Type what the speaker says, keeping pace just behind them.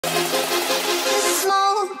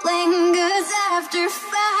after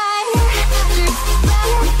fire.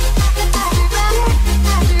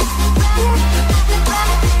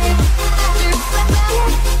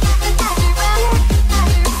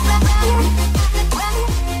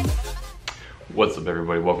 What's up,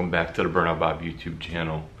 everybody? Welcome back to the Burnout Bobby YouTube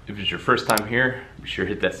channel. If it's your first time here, be sure to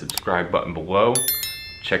hit that subscribe button below.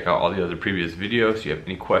 Check out all the other previous videos. If you have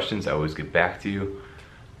any questions, I always get back to you.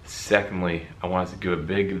 Secondly, I wanted to give a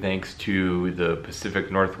big thanks to the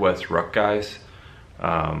Pacific Northwest Ruck guys.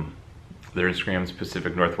 Their Instagram's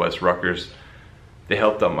Pacific Northwest Ruckers. They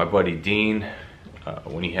helped out my buddy Dean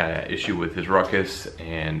when he had an issue with his Ruckus,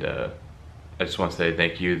 and I just want to say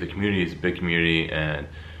thank you. The community is a big community, and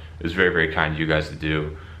it was very, very kind of you guys to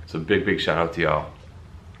do. So big shout out to y'all.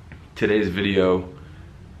 Today's video,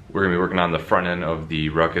 we're gonna be working on the front end of the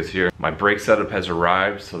Ruckus here. My brake setup has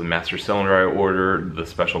arrived, so the master cylinder I ordered, the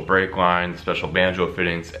special brake line, the special banjo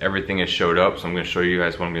fittings, everything has showed up. So I'm gonna show you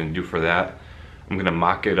guys what I'm gonna do for that. I'm gonna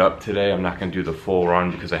mock it up today. I'm not gonna do the full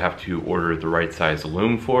run because I have to order the right size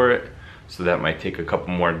loom for it. So that might take a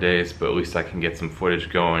couple more days, but at least I can get some footage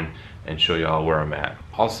going and show y'all where I'm at.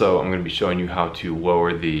 Also, I'm gonna be showing you how to lower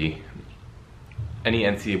any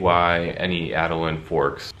NCY, any Adelin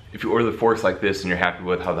forks. If you order the forks like this and you're happy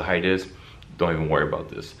with how the height is, don't even worry about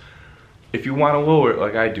this. If you wanna lower it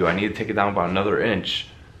like I do, I need to take it down about another inch.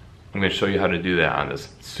 I'm gonna show you how to do that on this.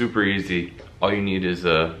 It's super easy. All you need is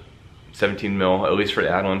a 17 mil, at least for the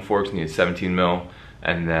Adelin forks, you need a 17 mil,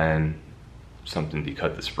 and then something to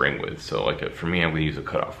cut the spring with. So like for me, I'm gonna use a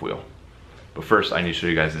cutoff wheel. But first, I need to show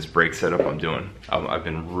you guys this brake setup I'm doing. I've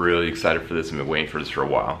been really excited for this. I've been waiting for this for a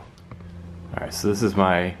while. All right, so this is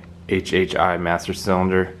my HHI master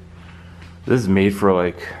cylinder. This is made for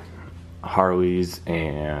like Harleys,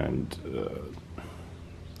 and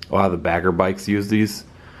a lot of the bagger bikes use these.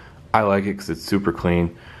 I like it because it's super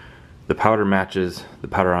clean. The powder matches the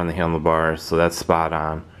powder on the handlebars, so that's spot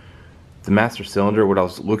on. The master cylinder, what I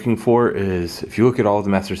was looking for is, if you look at all the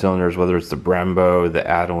master cylinders, whether it's the Brembo, the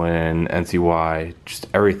Adelin, NCY, just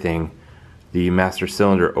everything, the master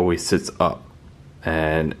cylinder always sits up.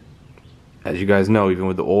 And as you guys know, even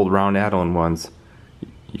with the old round Adelin ones,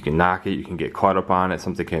 you can knock it, you can get caught up on it,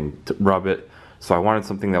 something can rub it. So I wanted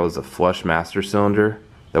something that was a flush master cylinder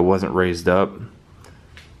that wasn't raised up.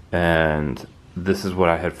 And this is what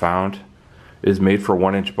I had found. It is made for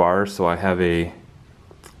 1-inch bars, so I have a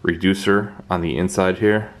reducer on the inside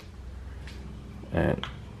here, and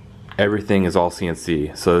everything is all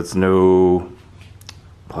CNC, so it's no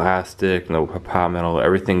plastic, no polymetal.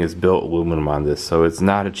 Everything is built aluminum on this, so it's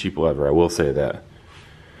not a cheap lever, I will say that,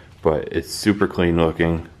 but it's super clean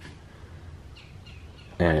looking,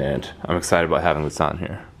 and I'm excited about having this on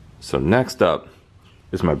here. So next up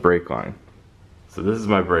is my brake line. So this is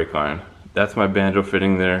my brake line. That's my banjo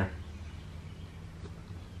fitting there.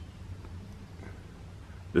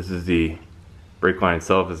 This is the brake line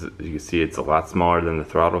itself. As you can see, it's a lot smaller than the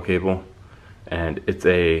throttle cable, and it's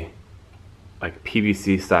a like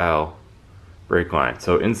PVC style brake line.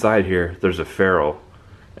 So inside here there's a ferrule,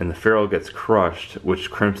 and the ferrule gets crushed, which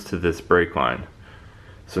crimps to this brake line.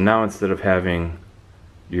 So now instead of having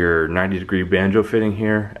your 90-degree banjo fitting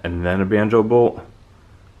here and then a banjo bolt,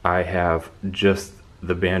 I have just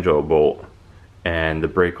the banjo bolt and the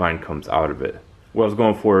brake line comes out of it. What I was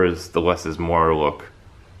going for is the less is more look,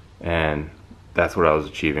 and that's what I was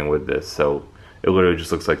achieving with this. So it literally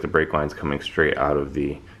just looks like the brake line's coming straight out of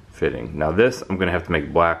the fitting. Now this I'm gonna have to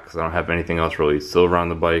make black because I don't have anything else really silver on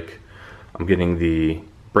the bike. I'm getting the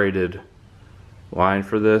braided line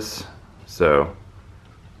for this, so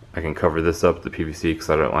I can cover this up, the PVC, because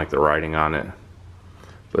I don't like the writing on it.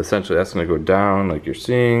 But essentially that's gonna go down like you're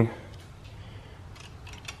seeing,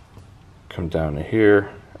 come down to here,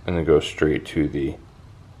 and then go straight to the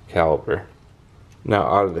caliper. Now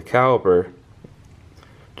out of the caliper,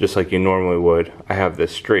 just like you normally would, I have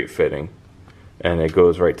this straight fitting, and it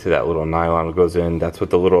goes right to that little nylon. It goes in. That's what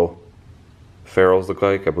the little ferrules look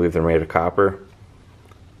like. I believe they're made of copper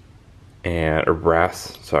or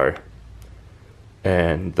brass, sorry.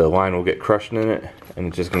 And the line will get crushed in it, and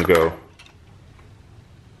it's just gonna go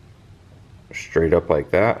straight up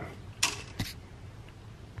like that.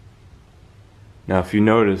 Now if you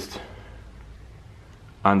noticed,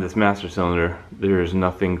 on this master cylinder, there is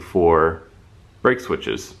nothing for brake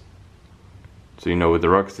switches. So you know with the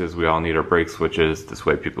Ruckuses, we all need our brake switches. This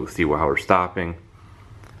way people can see how we're stopping.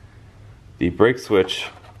 The brake switch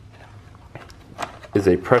is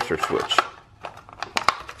a pressure switch,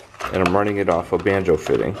 and I'm running it off a banjo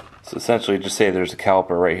fitting. So essentially, just say there's a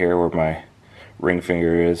caliper right here where my ring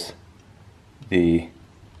finger is. The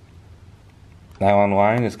nylon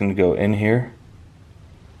line is going to go in here,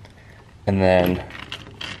 and then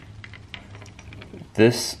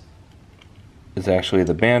this is actually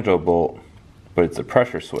the banjo bolt, but it's a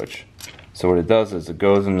pressure switch. So what it does is it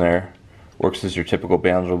goes in there, works as your typical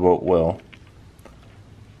banjo bolt will,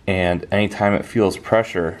 and anytime it feels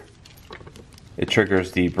pressure, it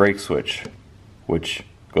triggers the brake switch, which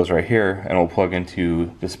goes right here and will plug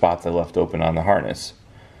into the spots I left open on the harness.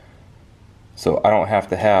 So I don't have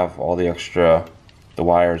to have all the extra, the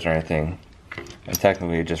wires or anything, and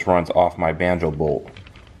technically it just runs off my banjo bolt.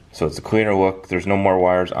 So it's a cleaner look. There's no more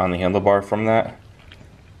wires on the handlebar from that.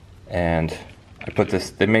 And I put this,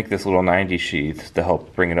 they make this little 90 sheath to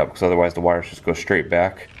help bring it up, because otherwise the wires just go straight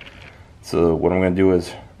back. So what I'm going to do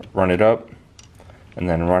is run it up, and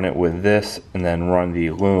then run it with this, and then run the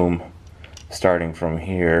loom starting from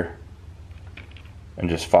here and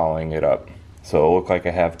just following it up. So it'll look like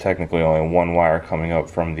I have technically only one wire coming up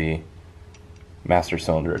from the master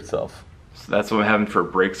cylinder itself. So that's what I'm having for a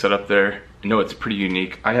brake setup there. I know it's pretty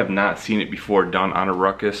unique. I have not seen it before done on a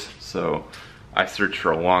Ruckus, so I searched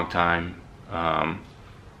for a long time. I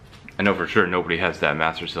know for sure nobody has that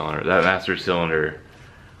master cylinder. That master cylinder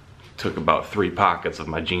took about 3 pockets of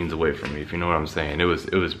my jeans away from me, if you know what I'm saying. It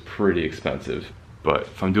was pretty expensive. But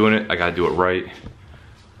if I'm doing it, I gotta do it right.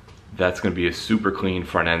 That's gonna be a super clean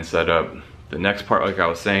front end setup. The next part, like I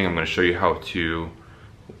was saying, I'm gonna show you how to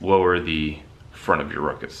lower the front of your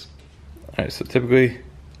Ruckus. Alright, so typically,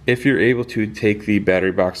 if you're able to take the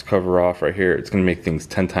battery box cover off right here, it's gonna make things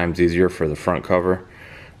 10 times easier for the front cover.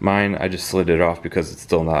 Mine, I just slid it off because it's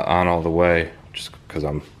still not on all the way, just because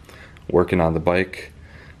I'm working on the bike.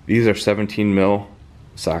 These are 17 mil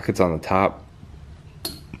sockets on the top.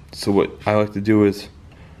 So what I like to do is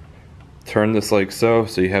turn this like so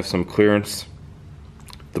you have some clearance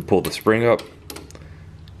to pull the spring up.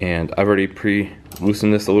 And I've already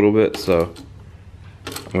pre-loosened this a little bit, so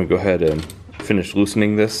I'm gonna go ahead and finish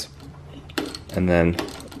loosening this. And then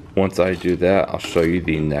once I do that, I'll show you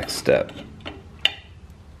the next step.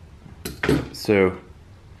 So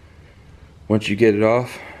once you get it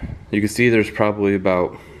off, you can see there's probably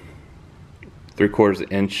about 3/4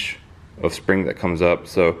 inch of spring that comes up.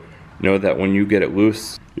 So know that when you get it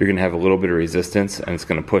loose, you're gonna have a little bit of resistance and it's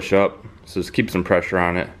gonna push up. So just keep some pressure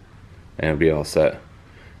on it and it'll be all set.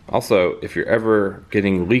 Also, if you're ever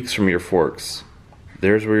getting leaks from your forks,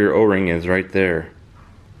 there's where your O-ring is, right there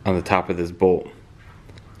on the top of this bolt.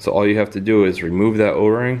 So all you have to do is remove that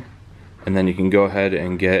O-ring, and then you can go ahead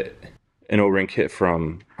and get an O-ring kit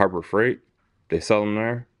from Harbor Freight. They sell them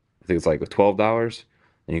there. I think it's like $12,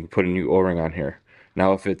 and you can put a new O-ring on here.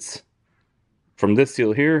 Now if it's from this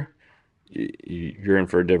seal here, you're in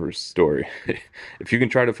for a different story. If you can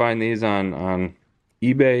try to find these on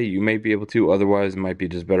eBay, you may be able to. Otherwise, it might be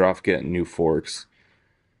just better off getting new forks.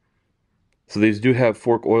 So these do have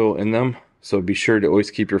fork oil in them, so be sure to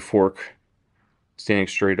always keep your fork standing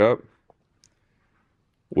straight up.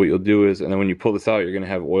 What you'll do is, and then when you pull this out, you're going to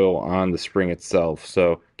have oil on the spring itself.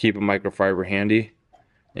 So keep a microfiber handy,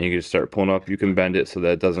 and you can just start pulling up. You can bend it so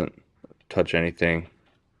that it doesn't touch anything.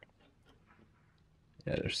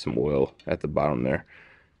 Yeah, there's some oil at the bottom there.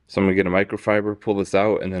 So I'm going to get a microfiber, pull this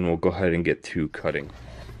out, and then we'll go ahead and get to cutting.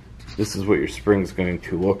 This is what your spring is going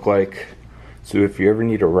to look like. So if you ever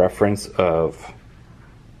need a reference of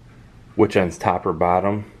which end's top or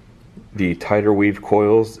bottom, the tighter weave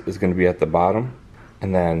coils is going to be at the bottom,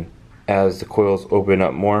 and then as the coils open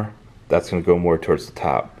up more, that's going to go more towards the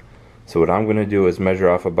top. So what I'm going to do is measure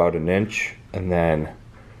off about 1 inch and then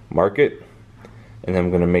mark it, and then I'm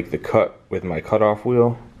going to make the cut with my cutoff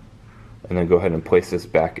wheel, and then go ahead and place this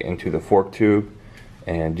back into the fork tube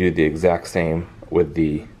and do the exact same with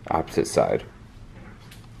the opposite side.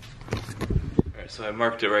 Alright, so I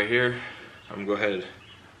marked it right here. I'm going to go ahead and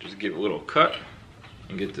just give it a little cut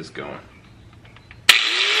and get this going.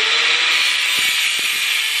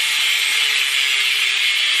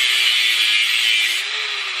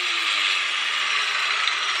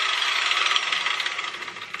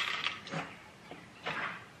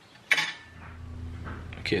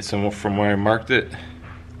 Okay, so from where I marked it,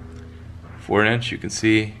 4 inch, you can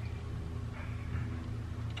see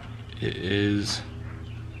it is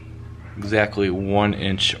exactly 1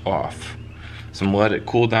 inch off. So I'm gonna let it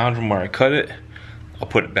cool down from where I cut it. I'll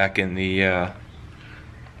put it back in the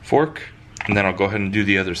fork, and then I'll go ahead and do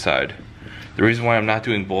the other side. The reason why I'm not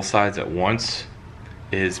doing both sides at once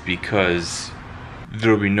is because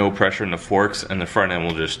there will be no pressure in the forks and the front end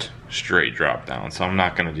will just straight drop down. So I'm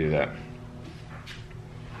not gonna do that.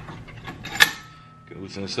 Gonna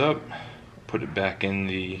loosen this up, put it back in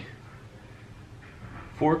the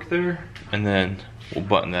fork there, and then we'll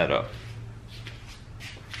button that up.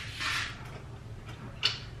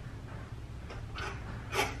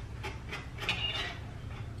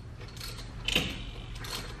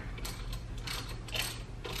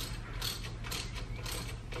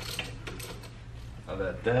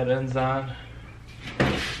 got that ends on.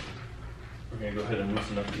 We're gonna go ahead and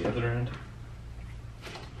loosen up the other end.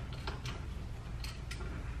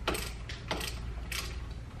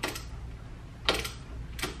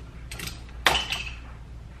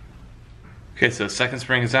 Okay, so the second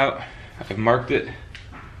spring is out. I've marked it.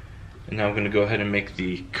 And now I'm gonna go ahead and make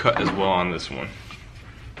the cut as well on this one.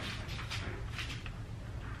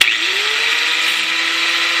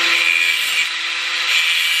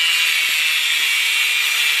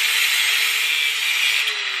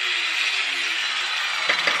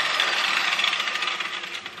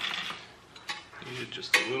 Needed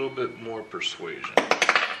just a little bit more persuasion.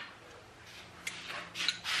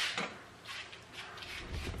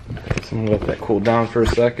 So I'm gonna let that cool down for a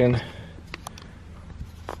second.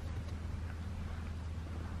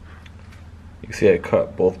 You can see I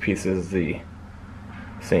cut both pieces the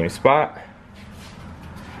same spot.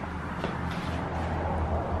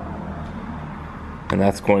 And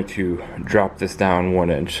that's going to drop this down 1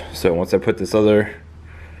 inch. So once I put this other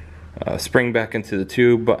spring back into the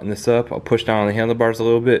tube, button this up, I'll push down on the handlebars a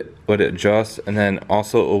little bit, let it adjust, and then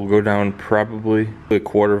also it will go down probably a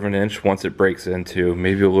 1/4 of an inch once it breaks into,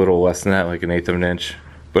 maybe a little less than that, like 1/8 of an inch,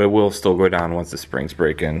 but it will still go down once the springs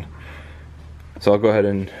break in. So I'll go ahead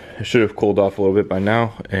and, it should have cooled off a little bit by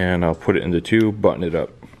now, and I'll put it in the tube, button it up.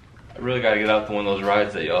 I really got to get out to one of those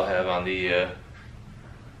rides that y'all have on the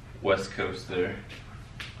west coast there.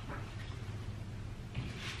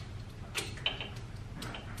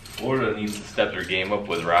 Florida needs to step their game up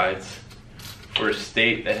with rides. For a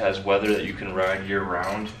state that has weather that you can ride year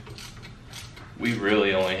round, we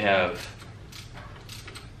really only have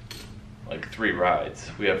like 3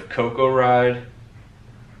 rides. We have Cocoa Ride,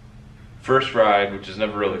 First Ride, which is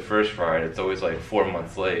never really First Ride, it's always like 4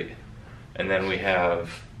 months late. And then we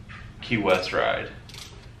have Key West Ride.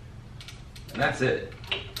 And that's it.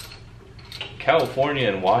 California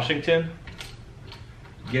and Washington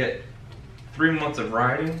get 3 months of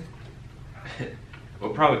riding. Well,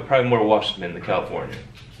 probably more Washington than California.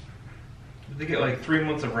 They get like 3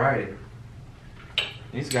 months of riding.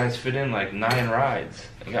 These guys fit in like 9 rides.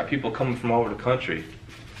 They got people coming from all over the country.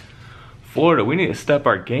 Florida, we need to step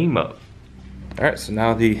our game up. All right, so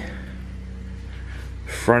now the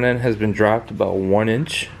front end has been dropped about 1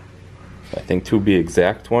 inch. I think to be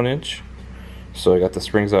exact 1 inch. So I got the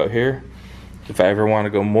springs out here. If I ever want to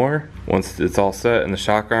go more, once it's all set and the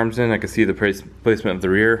shock arm's in, I can see the placement of the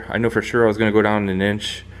rear. I know for sure I was going to go down 1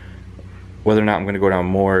 inch. Whether or not I'm going to go down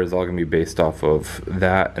more is all going to be based off of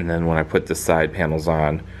that, and then when I put the side panels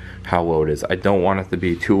on, how low it is. I don't want it to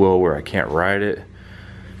be too low where I can't ride it.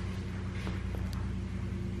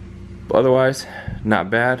 But otherwise, not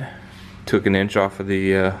bad. Took 1 inch off of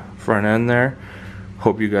the front end there.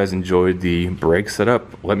 Hope you guys enjoyed the brake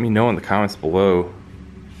setup. Let me know in the comments below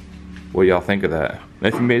what y'all think of that. And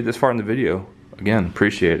if you made it this far in the video, again,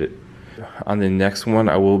 appreciate it. On the next one,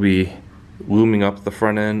 I will be looming up the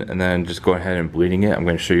front end and then just going ahead and bleeding it. I'm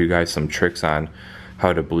going to show you guys some tricks on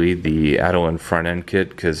how to bleed the Adelin front end kit,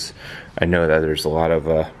 because I know that there's a lot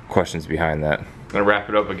of questions behind that. I'm going to wrap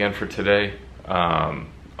it up again for today. I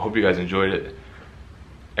hope you guys enjoyed it.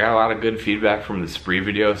 I got a lot of good feedback from the spree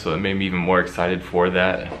video, so it made me even more excited for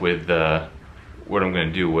that with what I'm going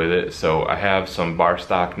to do with it. So I have some bar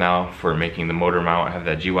stock now for making the motor mount. I have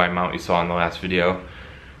that GY mount you saw in the last video.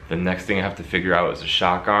 The next thing I have to figure out is a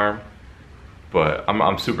shock arm, but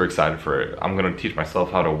I'm super excited for it. I'm going to teach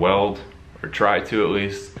myself how to weld, or try to at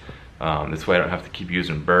least. This way I don't have to keep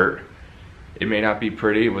using Burt. It may not be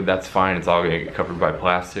pretty, but that's fine. It's all going to get covered by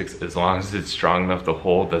plastics. As long as it's strong enough to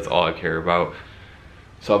hold, that's all I care about.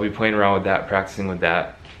 So I'll be playing around with that, practicing with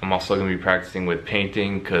that. I'm also going to be practicing with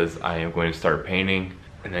painting, because I am going to start painting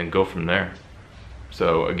and then go from there.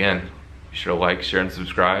 So again, be sure to like, share, and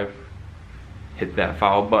subscribe. Hit that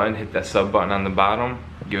follow button, hit that sub button on the bottom,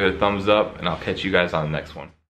 give it a thumbs up, and I'll catch you guys on the next one.